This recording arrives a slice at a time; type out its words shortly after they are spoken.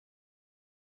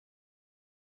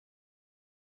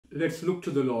Let's look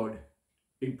to the Lord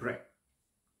in prayer.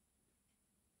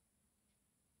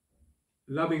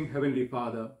 Loving Heavenly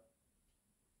Father,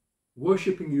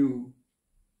 worshipping you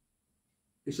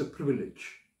is a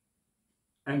privilege,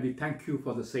 and we thank you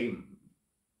for the same.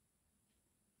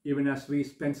 Even as we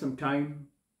spend some time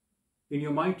in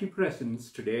your mighty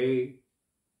presence today,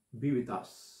 be with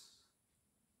us.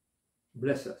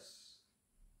 Bless us.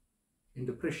 In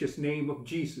the precious name of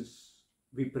Jesus,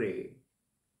 we pray.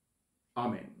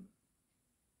 Amen.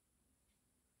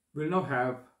 We'll now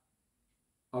have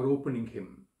our opening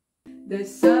hymn. The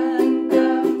sun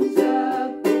comes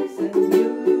up, it's a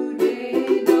new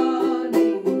day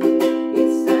dawning.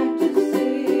 It's time to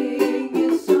sing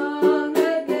your song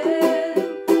again.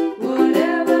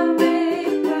 Whatever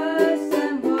may pass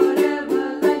and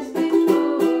whatever lies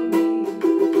before me,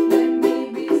 let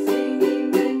me be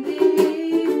singing when the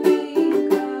evening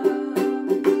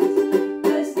comes.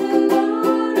 Bless the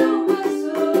Lord, oh my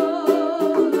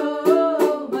soul,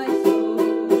 oh my soul.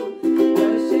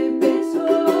 Worship His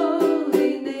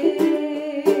holy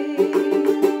name.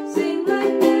 Sing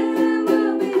like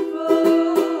never before,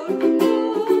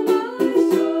 oh my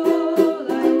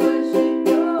soul. I worship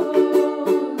Your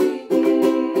holy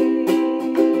name.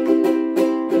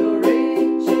 You're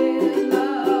rich in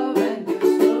love and You're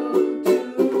slow to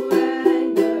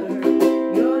anger.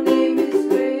 Your name is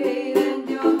great and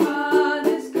Your heart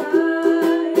is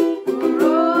kind. For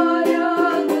all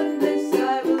Your goodness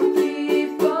I will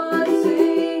keep on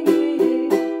singing.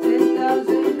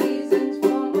 10,000 reasons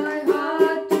for my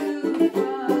heart to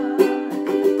find.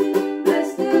 Bless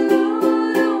the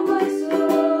Lord, oh my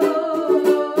soul,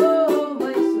 oh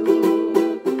my soul.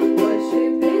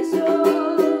 Worship His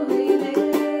holy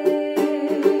name.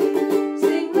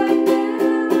 Sing like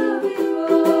never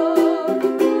before,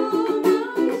 oh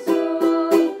my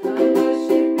soul. I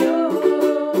worship Your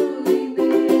holy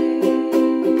name.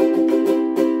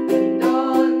 And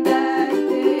on that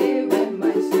day when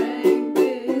my strength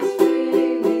is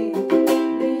failing,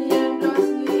 the end draws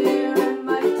near and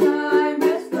my time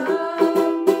has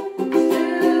come,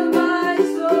 still my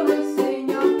soul will sing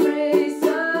Your praise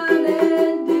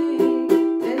unending.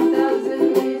 10,000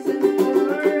 reasons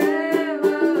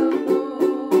forevermore.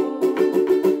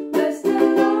 Bless the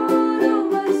Lord, oh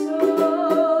my soul,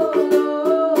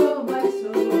 oh my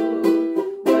soul.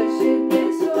 Worship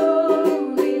His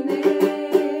holy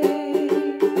name.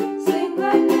 Sing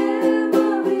like never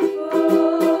before,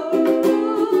 oh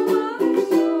my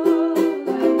soul.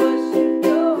 I worship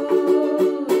Your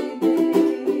holy name.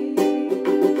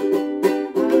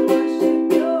 I worship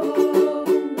Your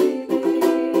holy name.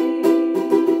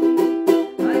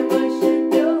 I worship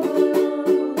Your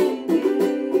holy name.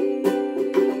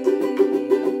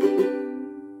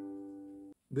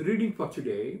 The reading for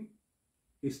today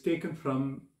is taken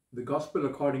from the Gospel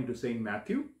according to St.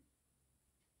 Matthew,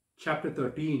 chapter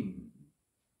 13,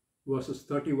 verses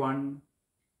 31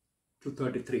 to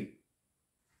 33.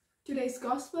 Today's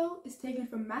Gospel is taken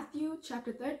from Matthew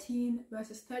chapter 13,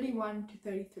 verses 31 to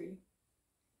 33.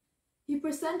 He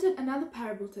presented another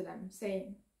parable to them,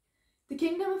 saying, The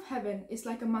kingdom of heaven is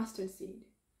like a mustard seed,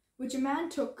 which a man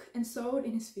took and sowed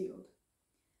in his field.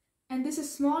 And this is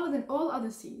smaller than all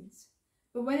other seeds,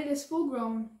 but when it is full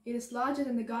grown, it is larger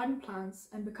than the garden plants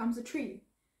and becomes a tree,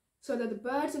 so that the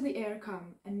birds of the air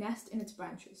come and nest in its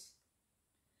branches.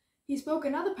 He spoke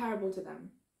another parable to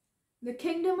them. The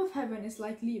kingdom of heaven is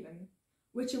like leaven,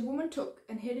 which a woman took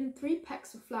and hid in 3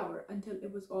 pecks of flour until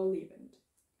it was all leavened.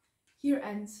 Here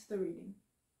ends the reading.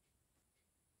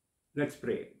 Let's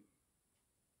pray.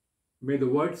 May the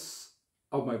words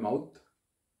of my mouth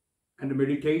and the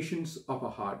meditations of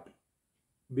our heart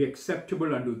be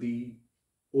acceptable unto Thee,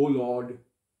 O Lord,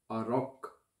 our rock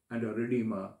and our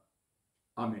Redeemer.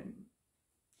 Amen.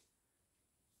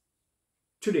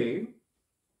 Today,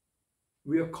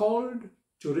 we are called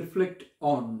to reflect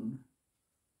on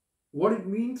what it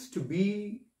means to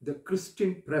be the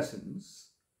Christian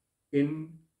presence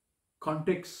in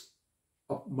context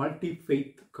of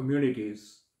multi-faith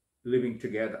communities living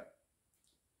together.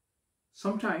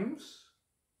 Sometimes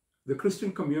the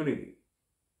Christian community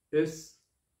is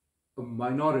a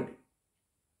minority,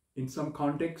 in some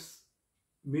contexts,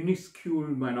 minuscule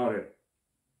minority.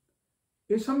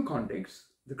 In some contexts,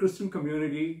 the Christian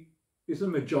community is a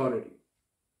majority.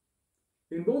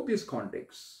 In both these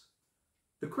contexts,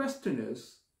 the question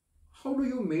is, how do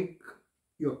you make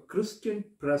your Christian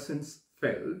presence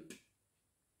felt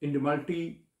in the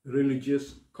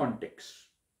multi-religious context?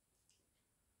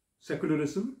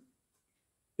 Secularism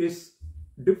is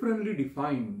differently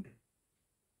defined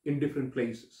in different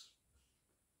places.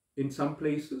 In some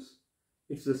places,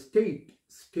 it's the state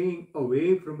staying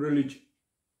away from religion.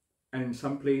 and in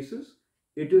some places,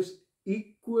 it is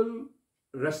equal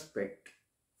respect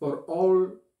for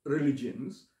all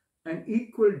religions and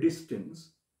equal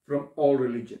distance from all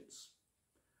religions.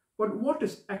 But what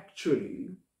is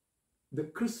actually the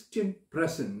Christian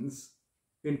presence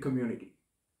in community?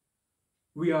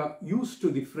 We are used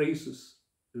to the phrases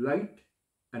light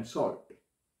and salt.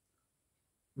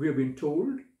 We have been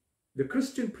told the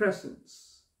Christian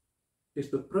presence is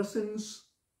the presence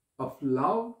of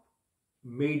love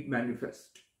made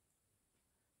manifest.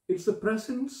 It's the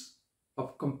presence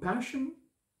of compassion,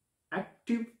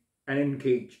 active and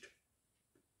engaged.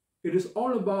 It is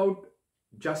all about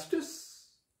justice,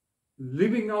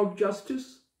 living out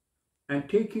justice, and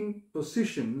taking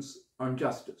positions on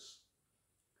justice.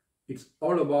 It's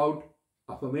all about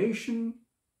affirmation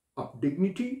of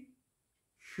dignity,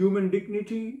 human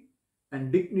dignity,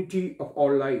 and dignity of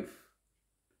all life.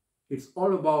 It's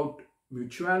all about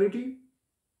mutuality.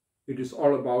 It is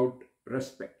all about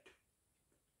respect.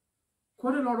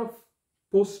 Quite a lot of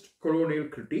post-colonial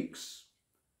critiques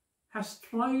has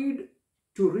tried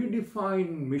to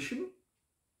redefine mission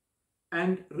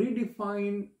and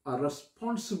redefine our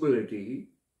responsibility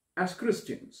as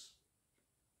Christians,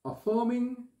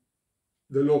 affirming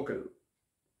the local.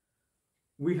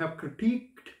 We have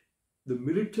critiqued the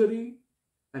military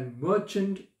and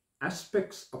merchant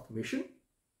aspects of mission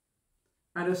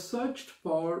and have searched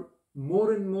for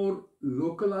more and more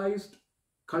localized,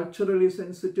 culturally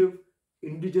sensitive,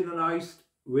 indigenized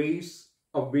ways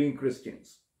of being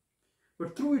Christians.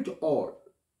 But through it all,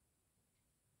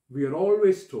 we are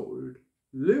always told,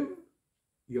 live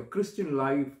your Christian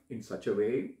life in such a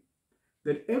way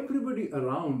that everybody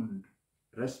around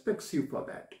respects you for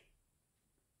that,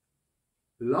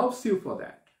 loves you for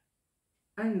that,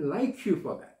 and likes you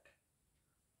for that.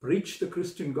 Preach the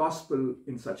Christian gospel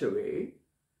in such a way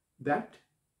that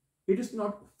it is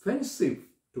not offensive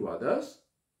to others,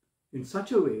 in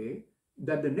such a way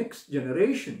that the next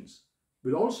generations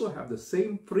will also have the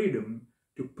same freedom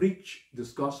to preach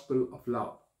this gospel of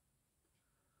love.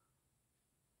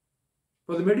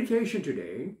 For the meditation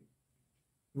today,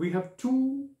 we have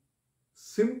two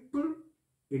simple,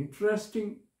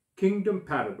 interesting kingdom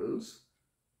parables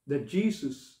that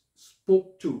Jesus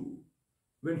spoke to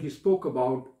when he spoke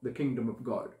about the kingdom of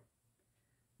God.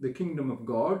 The kingdom of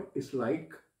God is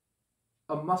like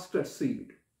a mustard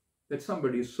seed that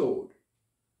somebody sowed.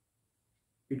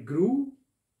 It grew,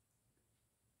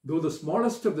 though the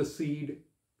smallest of the seed,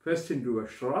 first into a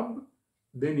shrub,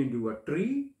 then into a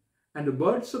tree, and the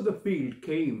birds of the field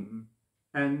came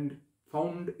and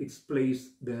found its place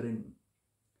therein.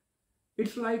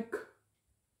 It's like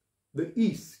the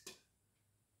yeast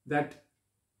that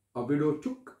a widow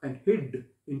took and hid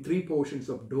in 3 portions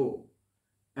of dough,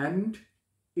 and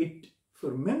it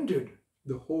fermented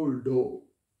the whole dough.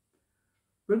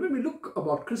 When we look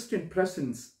about Christian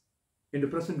presence in the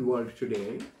present world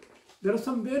today, there are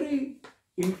some very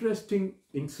interesting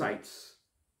insights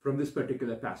from this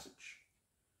particular passage.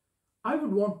 I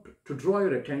would want to draw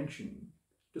your attention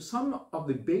to some of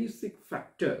the basic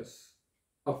factors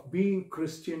of being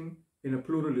Christian in a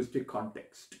pluralistic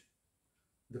context.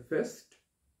 The first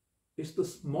is the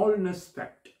smallness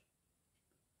factor,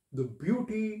 the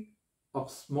beauty of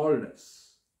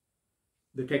smallness.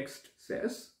 The text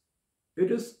says,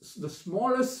 it is the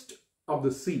smallest of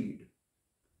the seed,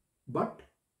 but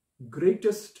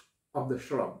greatest of the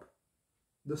shrub.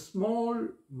 The small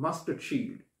mustard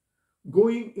seed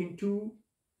going into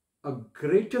a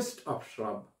greatest of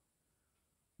shrub.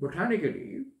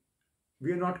 Botanically,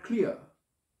 we are not clear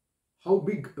how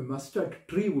big a mustard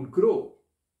tree would grow.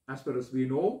 As far as we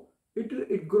know,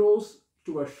 it grows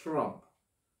to a shrub,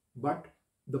 but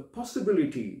the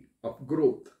possibility of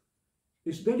growth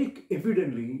is very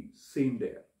evidently seen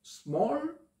there. Small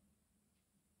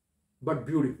but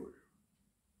beautiful.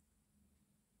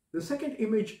 The second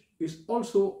image is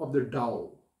also of the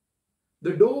dough.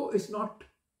 The dough is not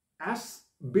as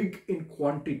big in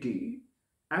quantity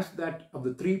as that of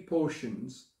the 3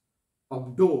 portions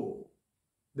of dough.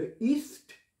 The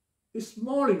yeast is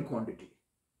small in quantity,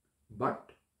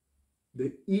 but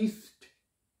the yeast,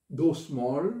 though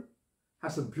small,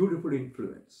 has a beautiful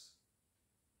influence.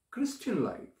 Christian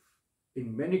life,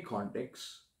 in many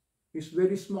contexts, is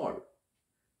very small.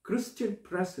 Christian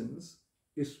presence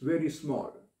is very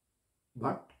small,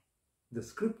 but the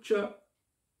scripture,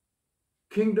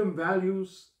 kingdom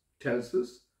values tells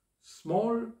us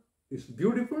small is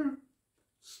beautiful,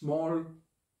 small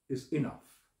is enough.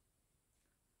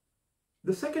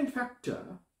 The second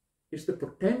factor is the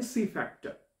potency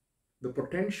factor, the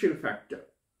potential factor.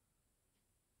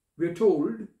 We are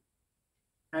told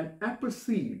an apple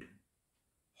seed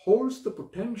holds the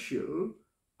potential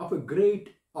of a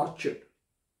great orchard.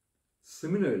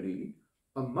 Similarly,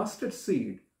 a mustard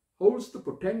seed holds the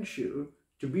potential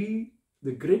to be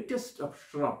the greatest of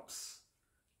shrubs,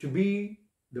 to be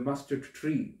the mustard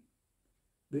tree.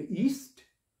 The yeast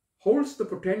holds the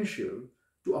potential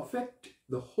to affect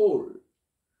the whole.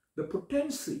 The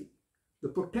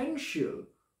potential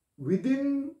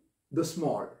within the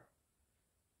small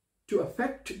to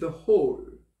affect the whole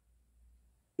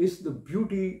is the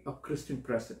beauty of Christian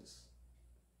presence.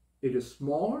 It is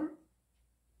small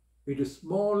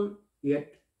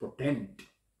yet potent.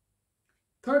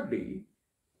 Thirdly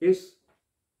is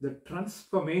the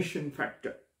transformation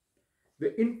factor,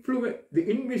 the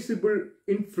invisible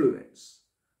influence.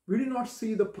 We do not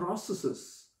see the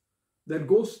processes that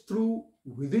goes through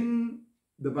within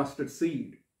the mustard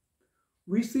seed.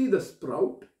 We see the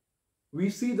sprout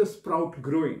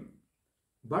growing,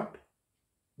 but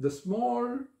the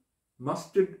small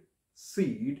mustard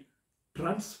seed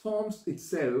transforms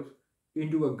itself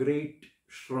into a great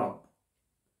shrub.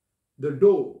 The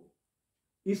dough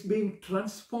is being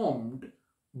transformed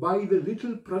by the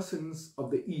little presence of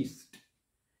the yeast.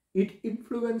 It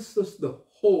influences the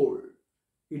whole.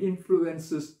 It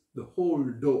influences the whole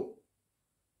dough.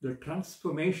 The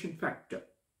transformation factor.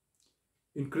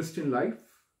 In Christian life,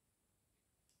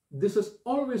 this has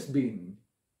always been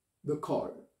the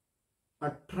call.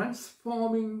 A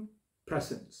transforming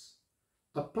presence,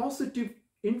 a positive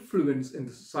influence in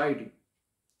the society,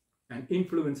 an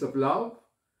influence of love,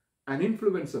 an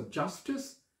influence of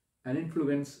justice, an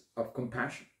influence of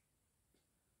compassion.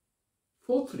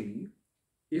 Fourthly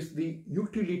is the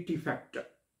utility factor.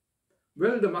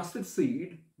 Well, the mustard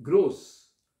seed grows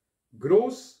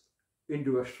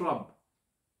into a shrub,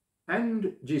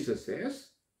 and Jesus says,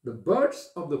 the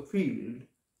birds of the field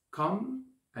come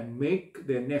and make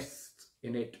their nests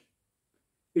in it.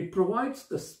 It provides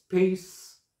the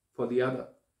space for the other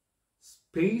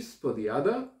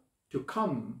to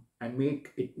come and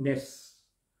make it nests.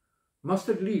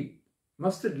 Mustard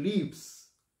leaves,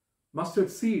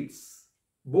 mustard seeds,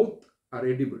 both are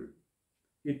edible.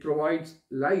 It provides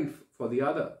life for the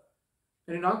other.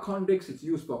 And in our context, it's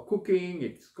used for cooking,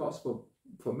 it's cost for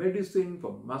medicine,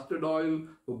 for mustard oil,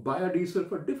 for biodiesel,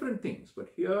 for different things. But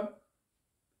here,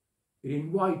 it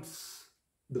invites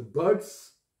the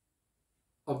birds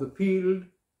of the field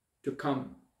to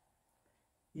come.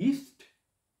 Yeast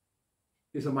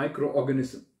is a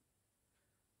microorganism,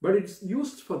 but it's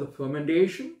used for the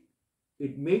fermentation.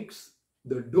 It makes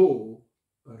the dough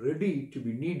ready to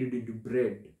be kneaded into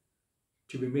bread,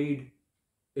 to be made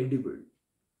edible.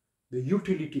 The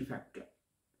utility factor.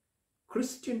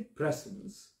 Christian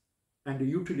presence and the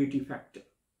utility factor.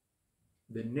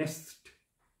 The nest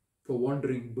for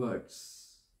wandering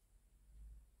birds.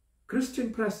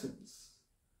 Christian presence,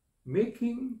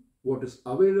 making what is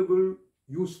available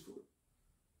useful.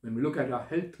 When we look at our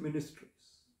health ministries,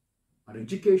 our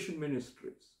education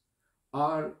ministries,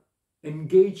 our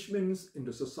engagements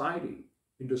into society,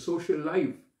 into social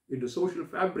life, into social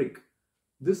fabric,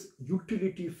 this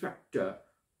utility factor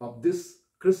of this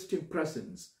Christian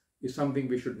presence is something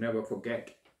we should never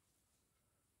forget.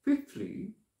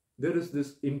 Fifthly, there is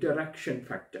this interaction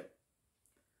factor.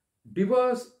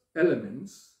 Diverse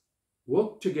elements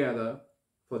work together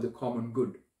for the common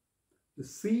good. The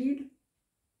seed,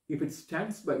 if it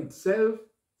stands by itself,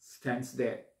 stands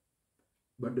there.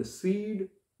 But the seed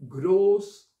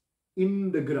grows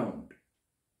in the ground.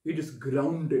 It is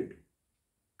grounded.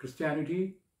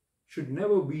 Christianity should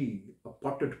never be a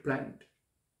potted plant.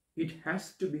 It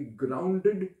has to be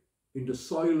grounded in the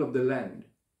soil of the land,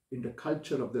 in the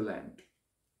culture of the land.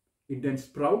 It then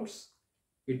sprouts,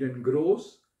 it then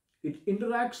grows, it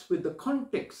interacts with the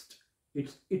context,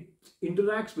 it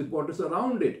interacts with what is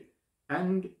around it,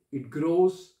 and it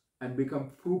grows and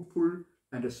becomes fruitful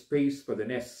and a space for the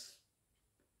nest.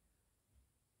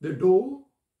 The dough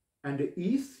and the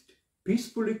yeast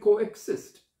peacefully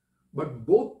coexist, but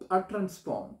both are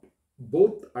transformed.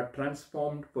 Both are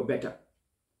transformed for better.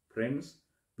 Friends,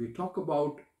 we talk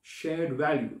about shared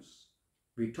values.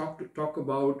 We talk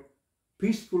about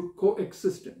peaceful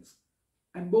coexistence.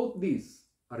 And both these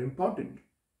are important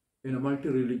in a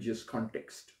multi-religious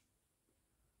context.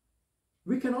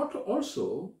 We cannot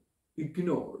also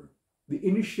ignore the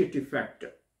initiative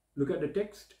factor. Look at the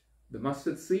text. The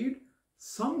mustard seed,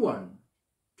 someone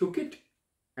took it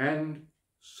and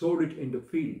sowed it in the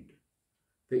field.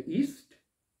 The yeast,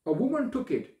 a woman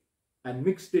took it and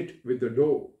mixed it with the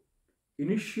dough.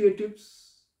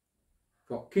 Initiatives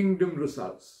for kingdom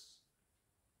results.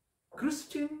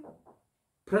 Christian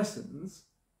presence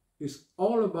is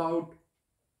all about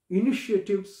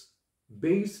initiatives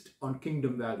based on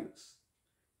kingdom values.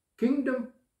 Kingdom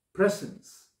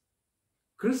presence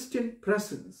Christian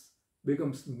presence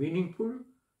becomes meaningful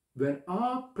when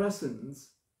our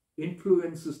presence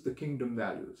influences the kingdom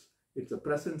values. It's a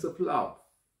presence of love,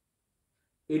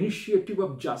 initiative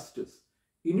of justice,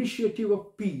 initiative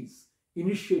of peace,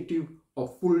 initiative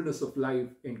of fullness of life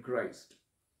in Christ.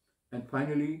 And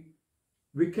finally,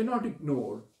 we cannot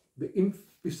ignore the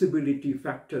invisibility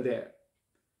factor there.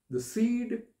 The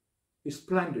seed is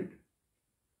planted,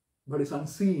 but is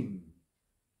unseen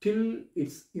till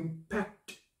its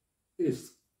impact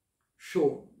is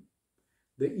shown.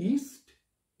 The yeast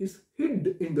is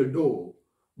hid in the dough,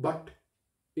 but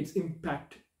its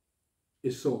impact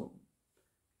is sown.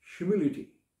 Humility,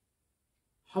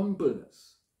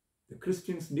 humbleness. The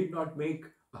Christians did not make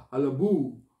a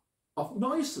hullabaloo of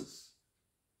noises.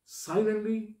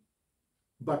 Silently,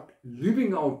 but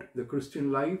living out the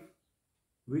Christian life,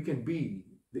 we can be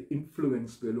the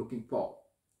influence we're looking for.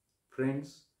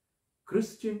 Friends,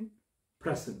 Christian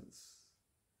presence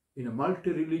in a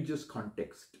multi-religious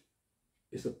context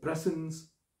is a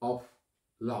presence of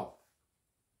love.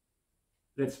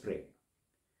 Let's pray.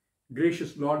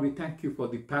 Gracious Lord, we thank you for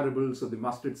the parables of the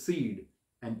mustard seed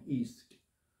and yeast.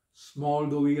 Small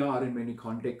though we are in many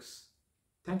contexts,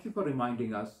 thank you for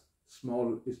reminding us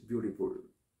small is beautiful.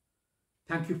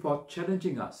 Thank you for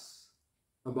challenging us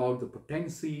about the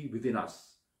potency within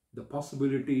us, the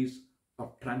possibilities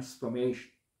of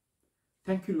transformation.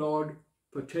 Thank you, Lord,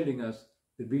 for telling us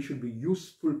that we should be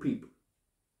useful people,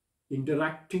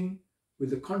 interacting with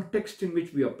the context in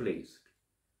which we are placed.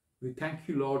 We thank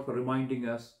you, Lord, for reminding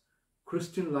us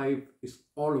Christian life is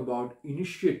all about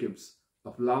initiatives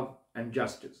of love and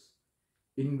justice.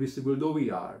 Invisible though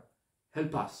we are,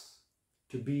 help us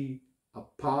to be a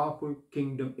powerful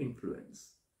kingdom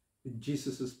influence. In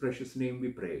Jesus' precious name we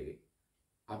pray.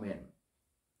 Amen.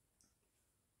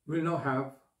 We'll now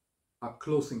have a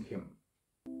closing hymn.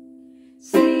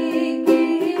 Seek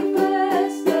ye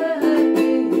first the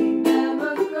kingdom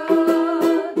of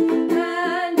God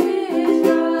and His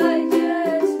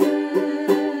righteousness,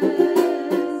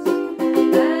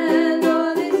 and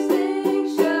all these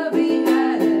things shall be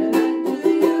added unto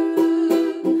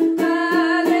you.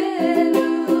 Hallelujah,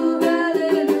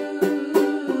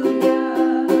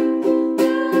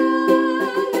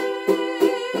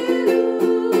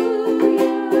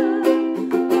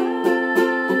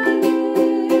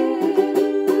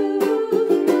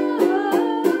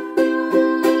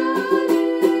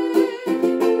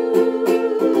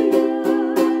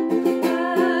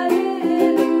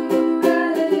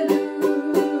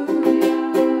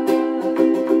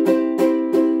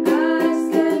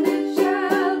 Ask and it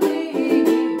shall be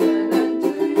given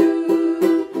unto you.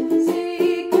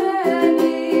 Seek and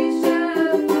ye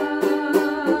shall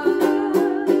find.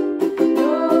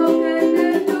 Knock and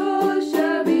the door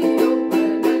shall be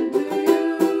opened unto you.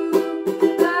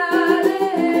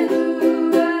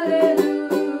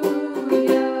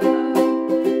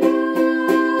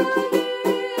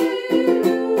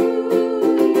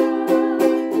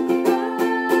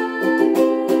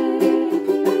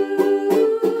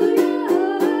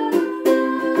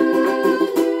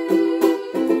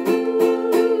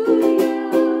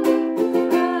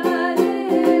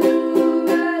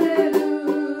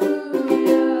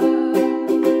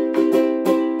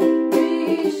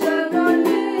 We shall not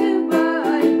live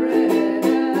by bread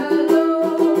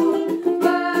alone,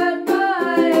 but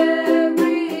by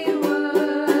every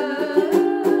word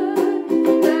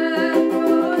that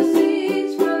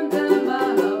proceeds from the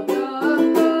mouth of God.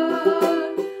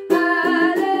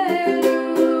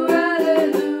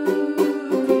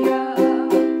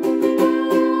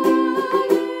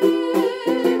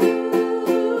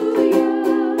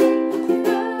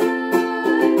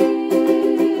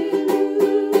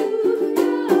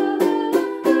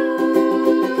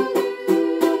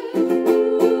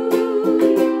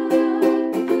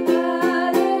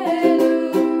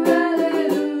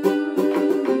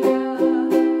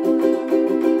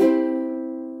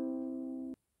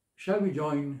 Shall we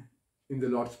join in the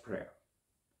Lord's Prayer?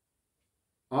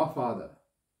 Our Father,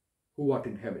 who art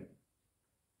in heaven,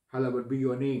 hallowed be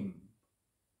your name.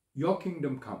 Your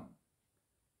kingdom come.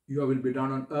 Your will be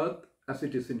done on earth as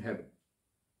it is in heaven.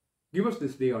 Give us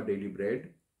this day our daily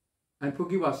bread, and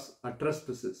forgive us our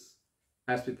trespasses,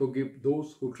 as we forgive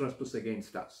those who trespass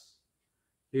against us.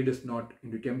 Lead us not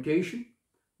into temptation,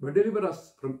 but deliver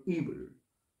us from evil.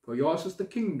 For yours is the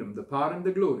kingdom, the power, and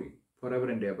the glory, forever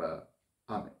and ever.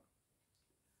 Amen.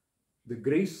 The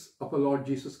grace of our Lord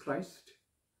Jesus Christ,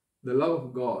 the love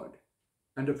of God,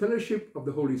 and the fellowship of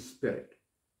the Holy Spirit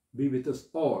be with us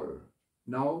all,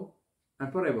 now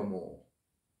and forevermore.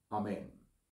 Amen.